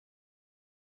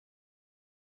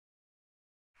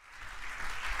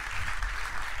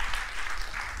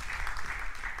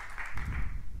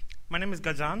My name is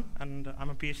Gajan, and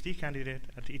I'm a PhD candidate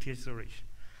at ETH Zurich.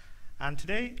 And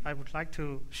today, I would like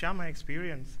to share my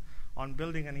experience on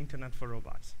building an internet for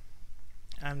robots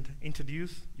and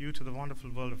introduce you to the wonderful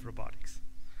world of robotics.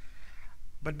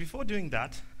 But before doing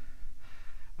that,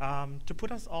 to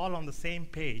put us all on the same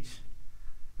page,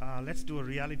 let's do a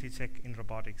reality check in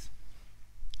robotics.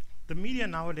 The media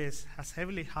nowadays has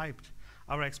heavily hyped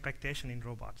our expectation in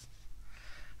robots,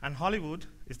 and Hollywood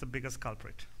is the biggest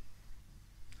culprit.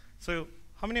 So,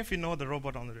 how many of you know the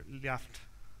robot on the left?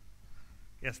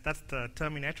 Yes, that's the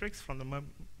Terminatrix from the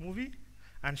movie,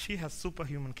 and she has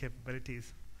superhuman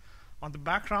capabilities. On the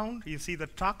background, you see the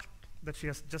truck that she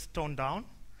has just toned down,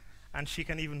 and she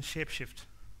can even shapeshift.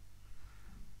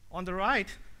 On the right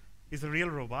is a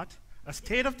real robot, a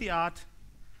state-of-the-art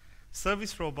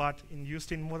service robot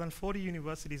used in more than 40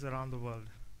 universities around the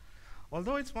world.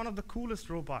 Although it's one of the coolest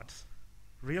robots,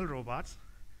 real robots,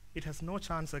 it has no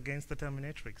chance against the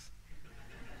Terminatrix.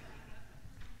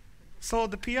 So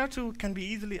the PR2 can be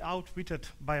easily outwitted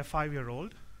by a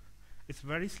 5-year-old. It's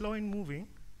very slow in moving,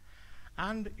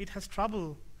 and it has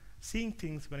trouble seeing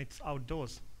things when it's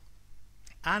outdoors.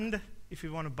 And if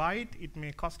you want to buy it, it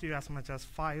may cost you as much as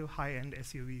 5 high-end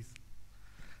SUVs.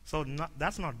 So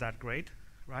that's not that great,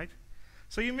 right?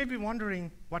 So you may be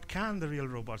wondering, what can the real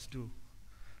robots do?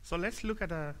 So let's look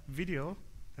at a video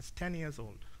that's 10 years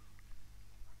old.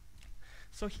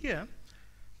 So here,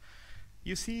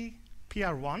 you see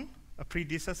PR1, a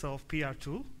predecessor of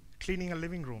PR2, cleaning a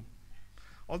living room.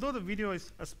 Although the video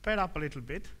is sped up a little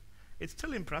bit, it's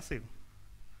still impressive.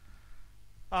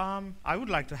 I would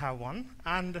like to have one,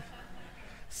 and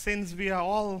since we are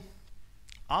all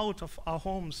out of our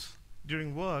homes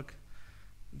during work,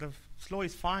 the slow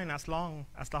is fine as long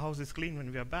as the house is clean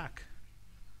when we are back.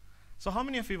 So how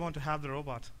many of you want to have the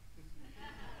robot?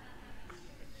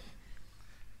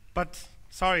 But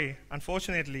sorry,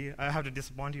 unfortunately, I have to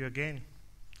disappoint you again.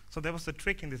 So there was a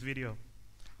trick in this video.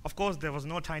 Of course, there was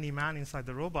no tiny man inside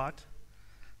the robot,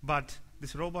 but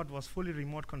this robot was fully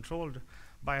remote controlled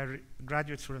by a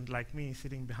graduate student like me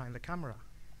sitting behind the camera.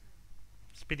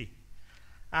 It's pity.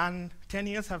 And 10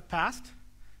 years have passed.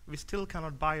 We still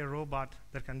cannot buy a robot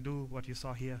that can do what you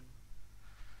saw here.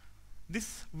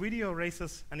 This video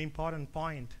raises an important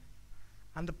point,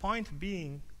 and the point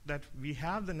being that we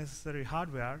have the necessary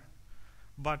hardware,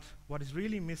 but what is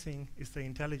really missing is the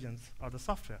intelligence or the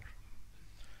software.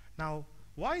 Now,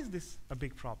 why is this a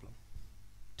big problem?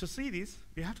 To see this,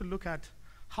 we have to look at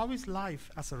how is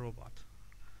life as a robot.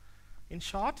 In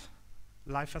short,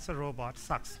 life as a robot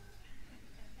sucks.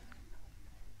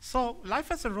 So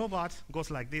life as a robot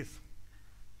goes like this.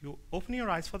 You open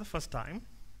your eyes for the first time,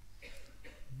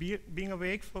 being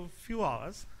awake for a few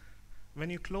hours. When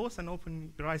you close and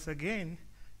open your eyes again,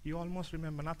 you almost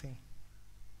remember nothing.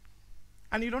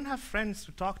 And you don't have friends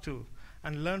to talk to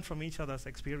and learn from each other's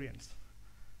experience.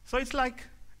 So it's like,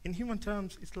 in human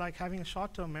terms, it's like having a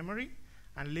short-term memory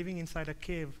and living inside a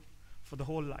cave for the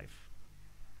whole life.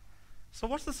 So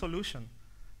what's the solution?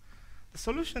 The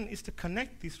solution is to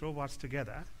connect these robots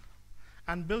together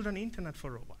and build an internet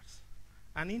for robots.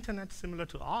 An internet similar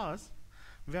to ours,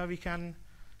 where we can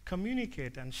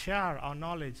communicate and share our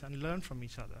knowledge and learn from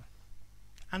each other.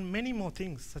 And many more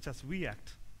things, such as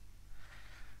React.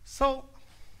 So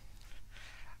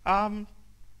what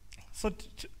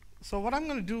I'm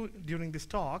going to do during this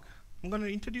talk, I'm going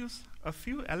to introduce a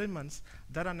few elements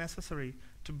that are necessary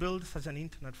to build such an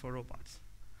internet for robots.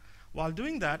 While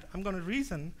doing that, I'm going to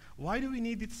reason, why do we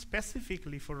need it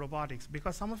specifically for robotics?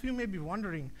 Because some of you may be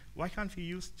wondering, why can't we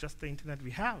use just the internet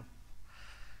we have?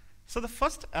 So the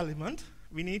first element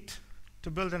we need to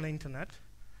build an internet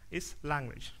is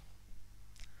language.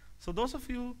 So those of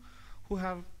you who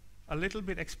have a little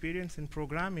bit experience in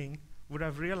programming would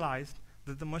have realized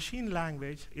that the machine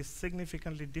language is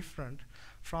significantly different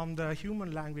from the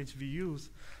human language we use,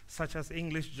 such as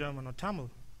English, German, or Tamil.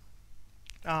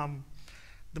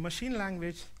 The machine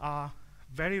language are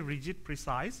very rigid,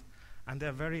 precise, and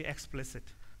they're very explicit.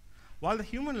 While the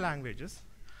human languages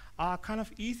are kind of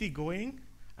easygoing,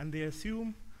 and they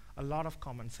assume a lot of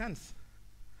common sense.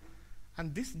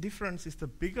 And this difference is the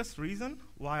biggest reason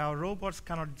why our robots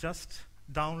cannot just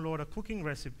download a cooking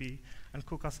recipe and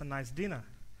cook us a nice dinner.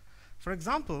 For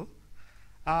example,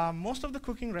 most of the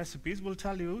cooking recipes will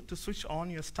tell you to switch on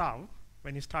your stove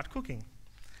when you start cooking.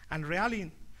 And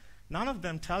really, none of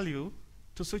them tell you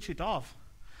to switch it off,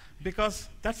 because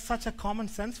that's such a common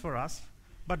sense for us,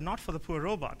 but not for the poor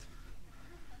robot.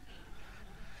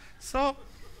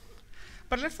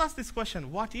 But let's ask this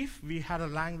question. What if we had a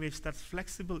language that's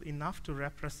flexible enough to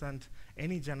represent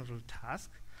any general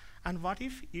task? And what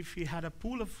if we had a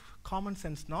pool of common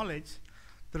sense knowledge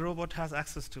the robot has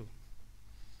access to?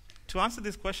 to answer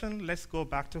this question, let's go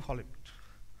back to Hollywood.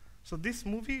 So this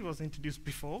movie was introduced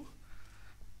before.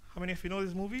 How many of you know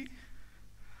this movie?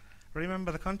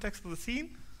 Remember the context of the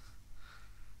scene?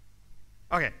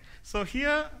 Okay, so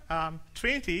here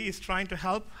Trinity is trying to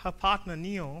help her partner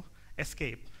Neo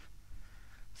escape.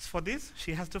 For this,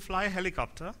 she has to fly a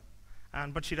helicopter,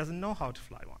 but she doesn't know how to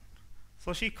fly one.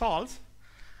 So she calls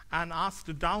and asks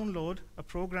to download a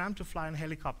program to fly a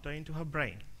helicopter into her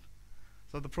brain.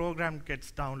 So the program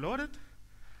gets downloaded,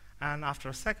 and after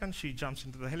a second, she jumps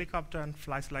into the helicopter and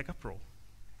flies like a pro.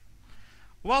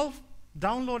 Well,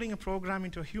 downloading a program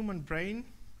into a human brain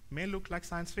may look like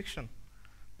science fiction,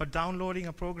 but downloading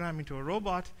a program into a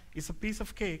robot is a piece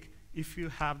of cake if you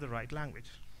have the right language.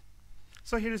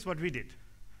 So here is what we did.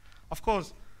 Of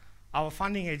course, our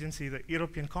funding agency, the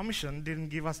European Commission, didn't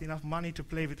give us enough money to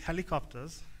play with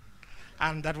helicopters,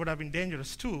 and that would have been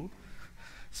dangerous too.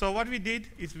 So what we did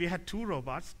is we had two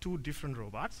different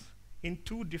robots, in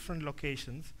two different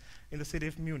locations in the city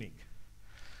of Munich.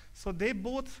 So they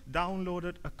both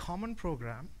downloaded a common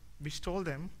program which told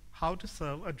them how to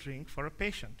serve a drink for a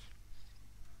patient.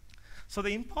 So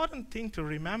the important thing to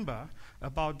remember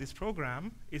about this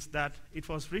program is that it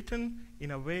was written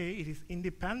in a way it is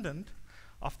independent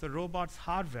of the robot's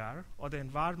hardware or the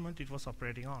environment it was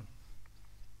operating on.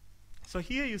 So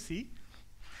here you see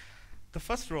the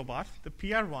first robot, the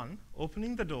PR1,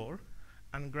 opening the door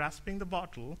and grasping the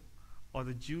bottle or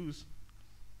the juice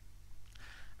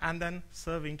and then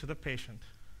serving to the patient.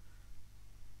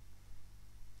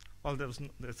 Well, there's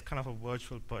kind of a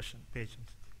virtual patient.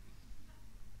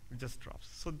 It just drops.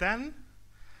 So then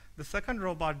the second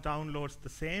robot downloads the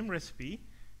same recipe,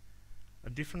 a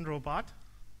different robot,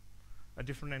 a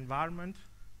different environment,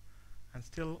 and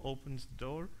still opens the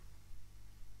door.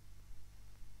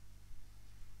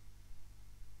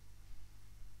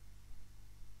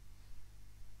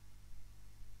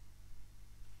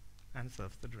 And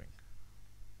serves the drink.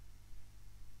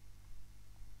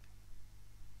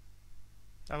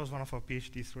 That was one of our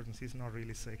PhD students. He's not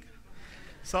really sick.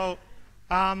 So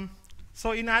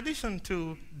in addition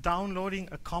to downloading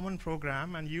a common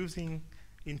program and using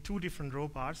in two different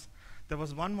robots, there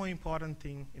was one more important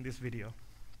thing in this video.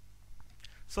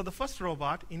 So the first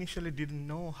robot initially didn't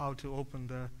know how to open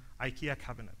the IKEA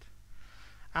cabinet.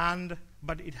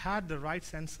 But it had the right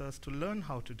sensors to learn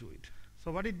how to do it.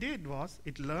 So what it did was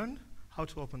it learned how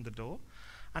to open the door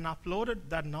and uploaded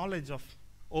that knowledge of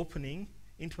opening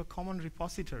into a common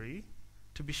repository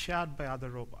to be shared by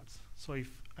other robots. So if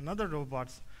another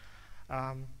robot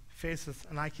faces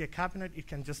an IKEA cabinet, it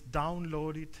can just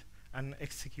download it and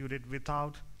execute it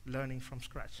without learning from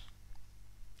scratch.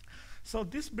 So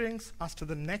this brings us to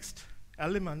the next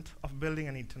element of building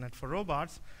an internet for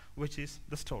robots, which is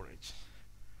the storage.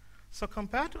 So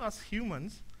compared to us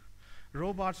humans,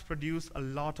 robots produce a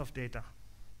lot of data.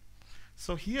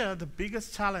 So here, the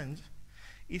biggest challenge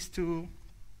is to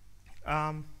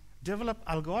develop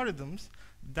algorithms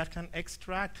that can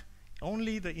extract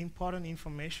only the important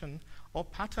information or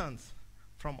patterns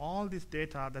from all this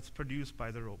data that's produced by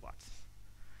the robots.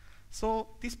 So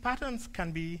these patterns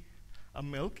can be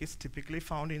milk is typically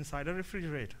found inside a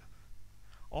refrigerator.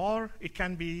 Or it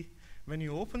can be when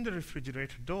you open the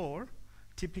refrigerator door,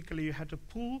 typically you had to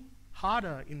pull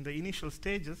harder in the initial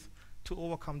stages to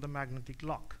overcome the magnetic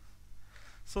lock.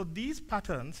 So these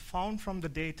patterns found from the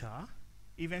data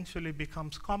eventually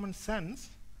becomes common sense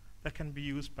that can be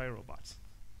used by robots.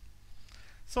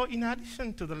 So in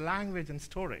addition to the language and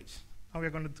storage, now we're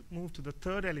going to move to the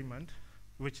third element,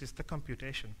 which is the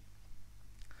computation.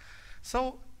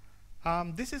 So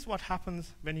this is what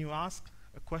happens when you ask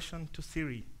a question to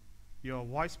Siri, your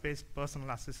voice-based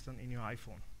personal assistant in your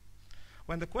iPhone.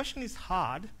 When the question is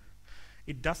hard,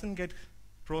 it doesn't get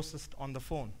processed on the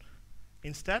phone.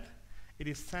 Instead, it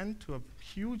is sent to a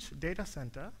huge data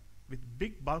center with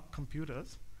big bulk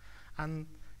computers, and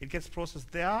it gets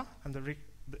processed there, and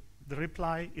the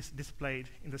reply is displayed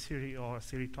in the Siri or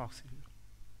TEDxYouth.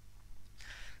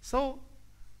 So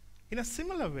in a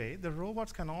similar way, the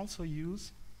robots can also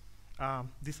use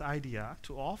this idea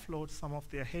to offload some of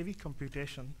their heavy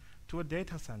computation to a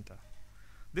data center.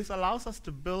 This allows us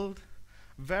to build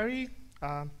very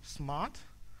smart,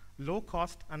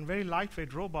 low-cost, and very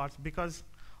lightweight robots because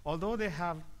although they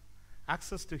have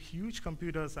access to huge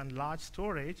computers and large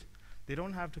storage, they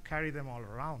don't have to carry them all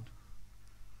around.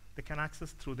 They can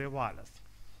access through their wireless.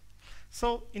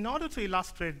 So in order to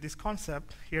illustrate this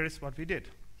concept, here is what we did.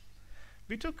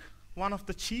 We took one of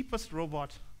the cheapest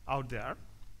robots out there,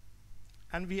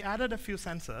 and we added a few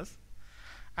sensors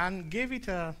and gave it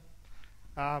a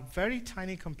very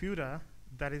tiny computer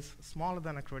that is smaller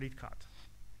than a credit card.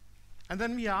 And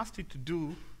then we asked it to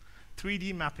do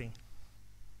 3D mapping.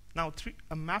 Now,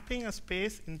 mapping a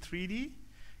space in 3D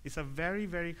is a very,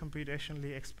 very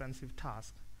computationally expensive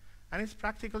task. And it's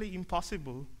practically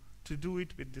impossible to do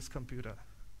it with this computer.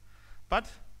 But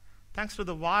thanks to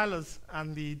the wireless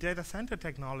and the data center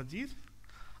technologies,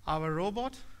 our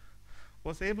robot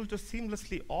was able to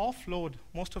seamlessly offload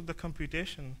most of the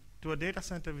computation to a data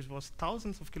center which was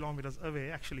thousands of kilometers away,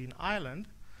 actually in Ireland,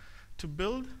 to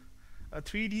build a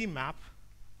 3D map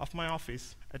of my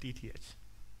office at ETH.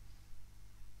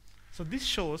 So this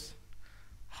shows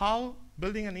how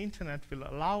building an internet will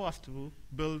allow us to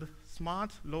build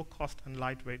smart, low-cost, and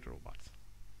lightweight robots.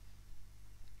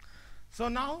 So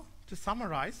now, to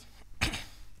summarize,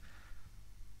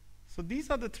 so these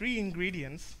are the 3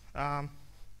 ingredients that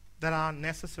are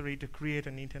necessary to create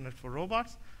an internet for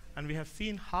robots, and we have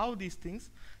seen how these things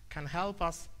can help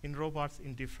us in robots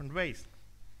in different ways.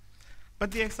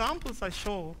 But the examples I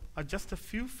show are just a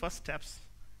few first steps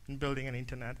in building an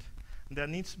internet, and there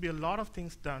needs to be a lot of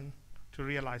things done to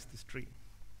realize this dream.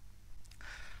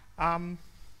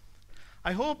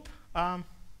 I hope I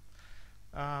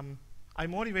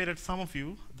motivated some of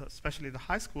you, especially the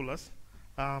high schoolers,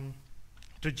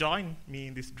 to join me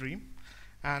in this dream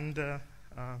and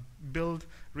build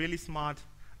really smart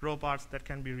robots that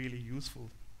can be really useful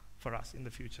for us in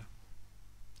the future.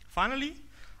 Finally,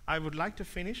 I would like to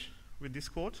finish with this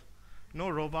quote: "No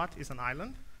robot is an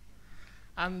island."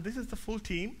 And this is the full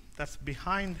team that's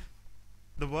behind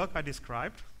the work I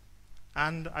described.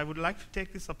 And I would like to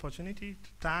take this opportunity to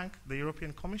thank the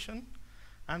European Commission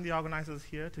and the organizers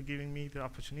here for giving me the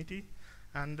opportunity,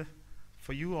 and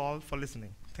for you all for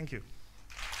listening. Thank you.